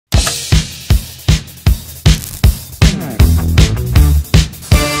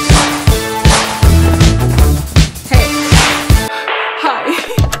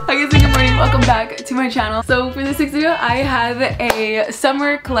channel. So for this week's video, I have a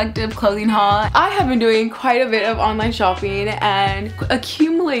summer collective clothing haul. I have been doing quite a bit of online shopping and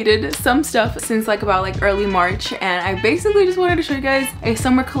accumulated some stuff since about early March, and I basically just wanted to show you guys a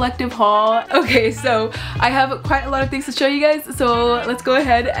summer collective haul. Okay, so I have quite a lot of things to show you guys, so let's go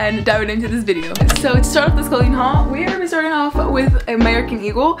ahead and dive into this video. So to start off this clothing haul, we are going to be starting off with American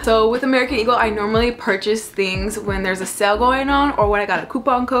Eagle. So with American Eagle, I normally purchase things when there's a sale going on or when I got a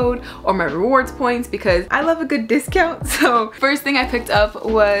coupon code or my rewards points because I love a good discount. So first thing I picked up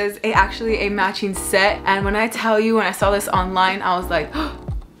was actually a matching set, and when I tell you, when I saw this online, I was like, oh,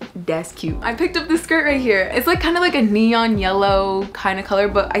 that's cute. I picked up this skirt right here. It's kind of like a neon yellow kind of color,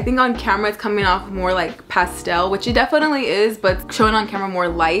 but I think on camera it's coming off more like pastel, which it definitely is, but showing on camera more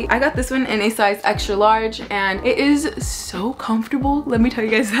light. I got this one in a size extra large and it is so comfortable, let me tell you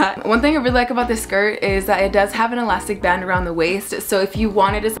guys that. One thing I really like about this skirt is that it does have an elastic band around the waist, so if you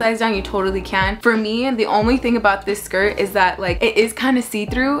wanted to size down, you totally can. For me, the only thing about this skirt is that it is kind of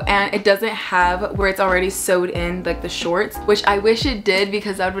see-through and it doesn't have where it's already sewed in the shorts, which I wish it did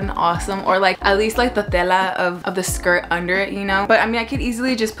because that would have been awesome, or at least the tela of the skirt under it, you know. But I mean, I could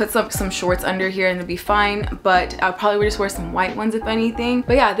easily just put some shorts under here and it'd be fine, but I probably would just wear some white ones if anything.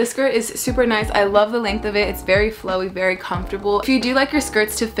 But yeah, this skirt is super nice. I love the length of it. It's very flowy, very comfortable. If you do like your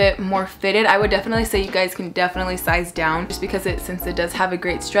skirts to fit more fitted, I would definitely say you guys can definitely size down, just because since it does have a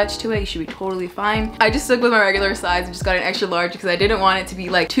great stretch to it, you should be totally fine. I just stuck with my regular size and just got an extra large because I didn't want it to be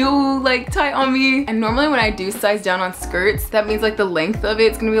too tight on me. And normally when I do size down on skirts, that means the length of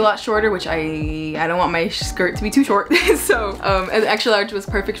it's gonna be a lot shorter, which I don't want my skirt to be too short. So an extra large was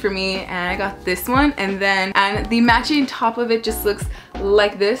perfect for me, and I got this one. And the matching top of it just looks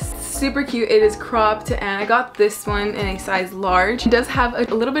like this. Super cute. It is cropped, and I got this one in a size large. It does have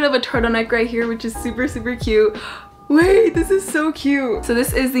a little bit of a turtleneck right here, which is super cute. Wait, this is so cute. So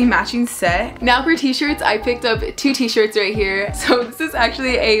this is the matching set. Now for t-shirts, I picked up 2 t-shirts right here. So this is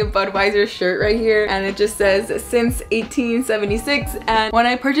actually a Budweiser shirt right here, and it just says since 1876. And when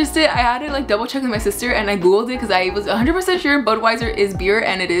I purchased it, I had to double check with my sister, and I googled it because I was 100% sure Budweiser is beer,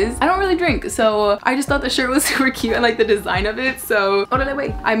 and it is. I don't really drink, so I just thought the shirt was super cute and the design of it. So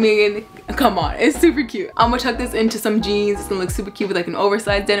I mean, come on, it's super cute. I'm gonna tuck this into some jeans. It's gonna look super cute with an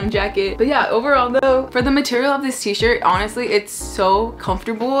oversized denim jacket. But yeah, overall though, for the material of this t-shirt, honestly, it's so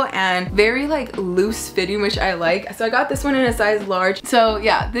comfortable and very loose fitting, which I like. So I got this one in a size large. So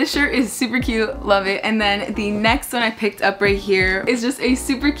yeah, this shirt is super cute, love it. And then the next one I picked up right here is just a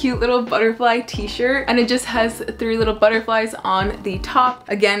super cute little butterfly t-shirt, and it just has 3 little butterflies on the top.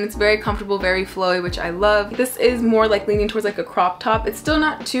 Again, it's very comfortable, very flowy, which I love. This is more leaning towards a crop top. It's still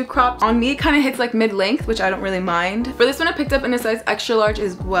not too cropped. On me, it kind of hits mid-length, which I don't really mind. For this one, I picked up in a size extra large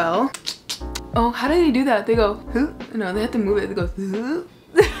as well. Oh, how do they do that? They go, huh? No, they have to move it. They go, huh?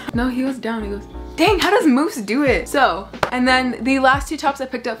 No, he goes down. He goes, dang, how does Moose do it? So, and then the last 2 tops I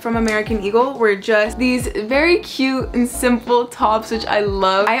picked up from American Eagle were just these very cute and simple tops, which I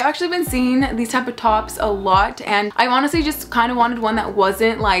love. I've actually been seeing these type of tops a lot, and I honestly just kind of wanted one that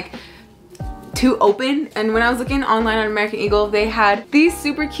wasn't too open. And when I was looking online on American Eagle, they had these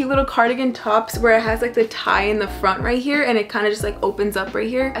super cute little cardigan tops where it has the tie in the front right here, and it kind of just opens up right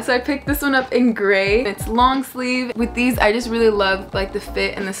here. So I picked this one up in gray. It's long sleeve. With these, I just really love the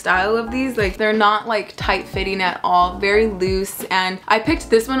fit and the style of these. They're not tight fitting at all, very loose. And I picked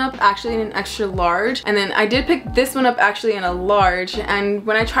this one up actually in an extra large, and then I did pick this one up actually in a large. And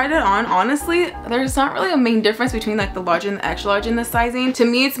when I tried it on, honestly, there's not really a main difference between the large and the extra large in the sizing. To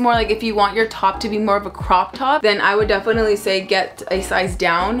me, it's more if you want your top to be more of a crop top, then I would definitely say get a size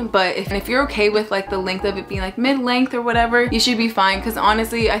down. But if you're okay with the length of it being mid-length or whatever, you should be fine, because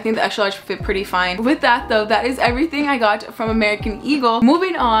honestly, I think the extra large fit pretty fine. With that though, that is everything I got from American Eagle.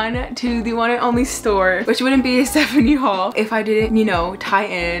 Moving on to the one and only store, which wouldn't be a Stephanie haul if I didn't, you know, tie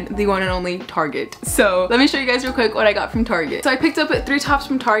in the one and only Target. So let me show you guys real quick what I got from Target. So I picked up 3 tops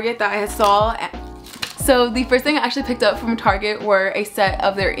from Target that I saw. So the first thing I actually picked up from Target were a set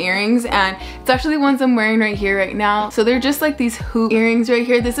of their earrings, and it's actually the ones I'm wearing right here right now. So they're just these hoop earrings right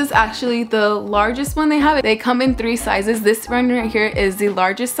here. This is actually the largest one they have. They come in 3 sizes. This one right here is the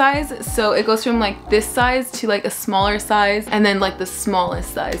largest size. So it goes from this size to a smaller size, and then the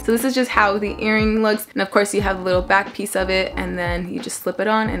smallest size. So this is just how the earring looks. And of course you have the little back piece of it, and then you just slip it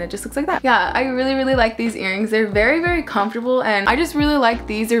on and it just looks like that. Yeah, I really like these earrings. They're very comfortable, and I just really like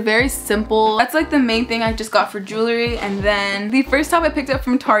these. They're very simple. That's the main thing everything I just got for jewelry. And then the first top I picked up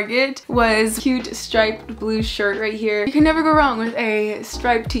from Target was cute striped blue shirt right here. You can never go wrong with a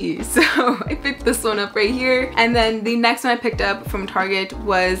striped tee. So I picked this one up right here. And then the next one I picked up from Target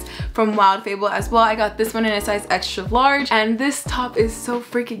was from Wild Fable as well. I got this one in a size extra large, and this top is so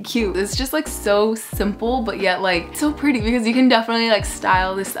freaking cute. It's just like so simple, but yet like so pretty, because you can definitely like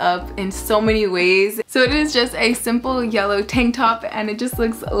style this up in so many ways. So it is just a simple yellow tank top, and it just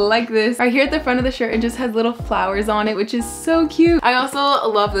looks like this. Right here at the front of the shirt, it just has little flowers on it, which is so cute. I also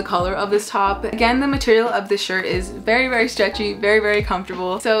love the color of this top. Again, the material of this shirt is very stretchy, very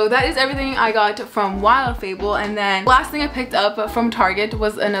comfortable. So that is everything I got from Wild Fable. And then last thing I picked up from Target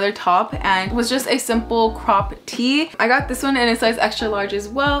was another top, and it was just a simple crop tee. I got this one in a size extra large as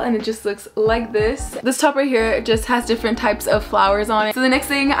well, and it just looks like this. This top right here just has different types of flowers on it. So the next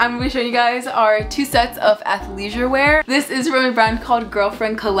thing I'm going to show you guys are two sets of athleisure wear. This is from a brand called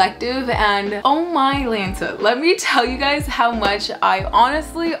Girlfriend Collective, and oh my Lanta, let me tell you guys how much I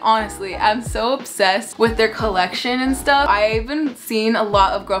honestly am so obsessed with their collection and stuff. I've been seeing a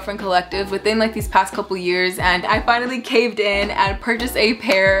lot of Girlfriend Collective within like these past couple years, and I finally caved in and purchased a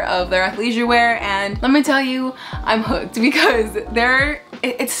pair of their athleisure wear, and let me tell you, I'm hooked because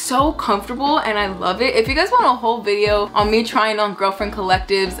it's so comfortable and I love it. If you guys want a whole video on me trying on Girlfriend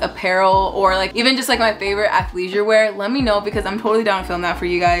Collective's apparel, or like even just like my favorite athleisure wear, let me know, because I'm totally down to film that for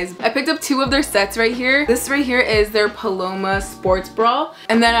you guys. I picked up two of their sets right here. This right here is their Paloma sports bra,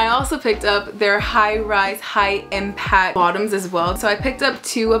 and then I also picked up their high rise high impact bottoms as well. So I picked up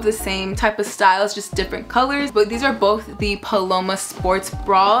two of the same type of styles, just different colors, but these are both the Paloma sports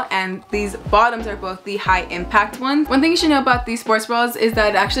bra, and these bottoms are both the high impact ones. One thing you should know about these sports bras is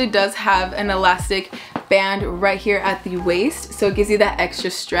that it actually does have an elastic band right here at the waist, so it gives you that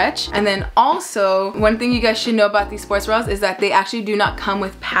extra stretch. And then also, one thing you guys should know about these sports bras is that they actually do not come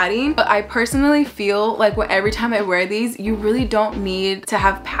with padding, but I personally feel like every time I wear these, you really don't need to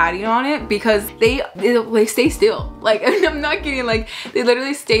have padding on it, because they stay still. Like, I'm not kidding, like they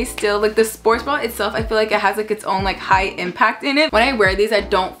literally stay still. Like the sports bra itself, I feel like it has like its own like high impact in it. When I wear these, I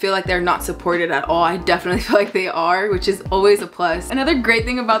don't feel like they're not supported at all. I definitely feel like they are, which is always a plus. Another great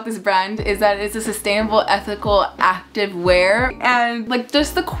thing about this brand is that it's a sustainable, ethical, active wear, and like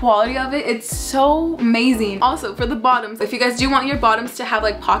just the quality of it, it's so amazing. Also for the bottoms, if you guys do want your bottoms to have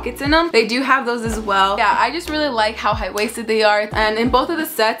like pockets in them, they do have those as well. Yeah, I just really like how high-waisted they are, and in both of the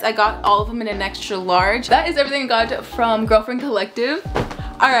sets I got all of them in an extra large. That is everything I got from Girlfriend Collective.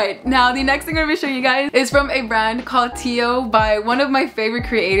 Alright, now the next thing I'm going to show you guys is from a brand called TIXXO by one of my favorite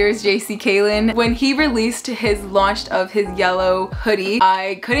creators, JC Kalen. When he released his launch of his yellow hoodie,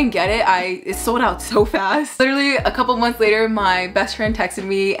 I couldn't get it. It sold out so fast. Literally a couple months later, my best friend texted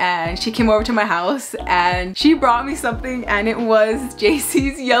me and she came over to my house and she brought me something, and it was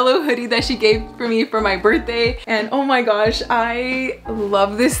JC's yellow hoodie that she gave for me for my birthday. And oh my gosh, I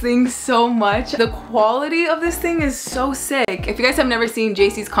love this thing so much. The quality of this thing is so sick. If you guys have never seen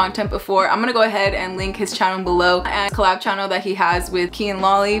JC's content before, I'm gonna go ahead and link his channel below, and collab channel that he has with Key and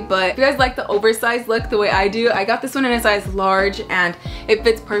Lolly. But if you guys like the oversized look the way I do, I got this one in a size large, and it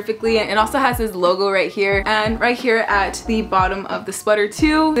fits perfectly, and it also has his logo right here and right here at the bottom of the sweater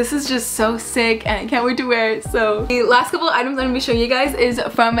too. This is just so sick and I can't wait to wear it. So the last couple of items I'm gonna be showing you guys is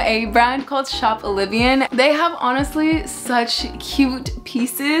from a brand called Shop Olivelynndesigns. They have honestly such cute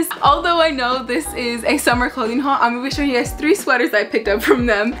pieces. Although I know this is a summer clothing haul, I'm gonna be showing you guys 3 sweaters I picked up from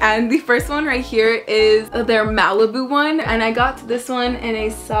them. And the first one right here is their Malibu one, and I got this one in a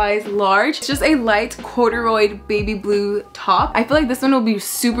size large. It's just a light corduroy baby blue top. I feel like this one will be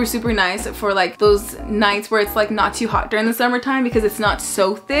super nice for like those nights where it's like not too hot during the summertime, because it's not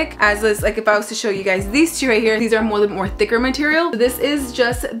so thick. As is, like if I was to show you guys these two right here, these are more thicker material. This is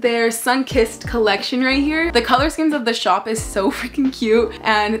just their Sun-Kissed collection right here. The color schemes of the shop is so freaking cute,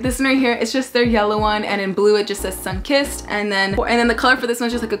 and this one right here, it's just their yellow one, and in blue it just says Sun-Kissed, and then the color for this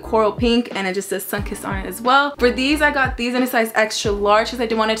one's just like a coral pink, and it just says Sun-Kissed on it as well. For these, I got these in a size extra large because I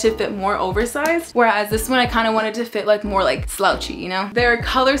did want it to fit more oversized, whereas this one I kind of wanted to fit like more like slouchy, you know? Their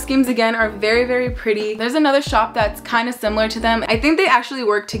color schemes again are very pretty. There's another shop that's kind of similar to them. I think they actually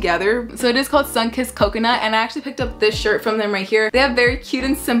work together. So it is called Sun-Kissed Coconut, and I actually picked up this shirt from them right here. They have very cute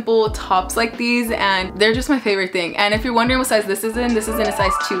and simple tops like these, and they're just my favorite thing. And if you're wondering what size this is in a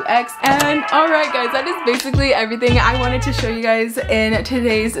size 2X. And alright guys, that is basically everything I wanted to show you guys in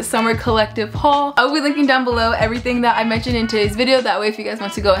today's summer collective haul. I'll be linking down below everything that I mentioned in today's video. That way if you guys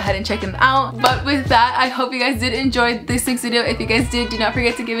want to go ahead and check them out. But with that, I hope you guys did enjoy this week's video. If you guys did, do not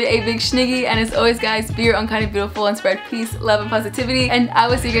forget to give it a big schniggy. And as always guys, be your own kind of beautiful and spread peace, love, and positivity. And I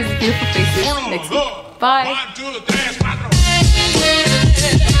will see you guys' beautiful faces next week. Bye!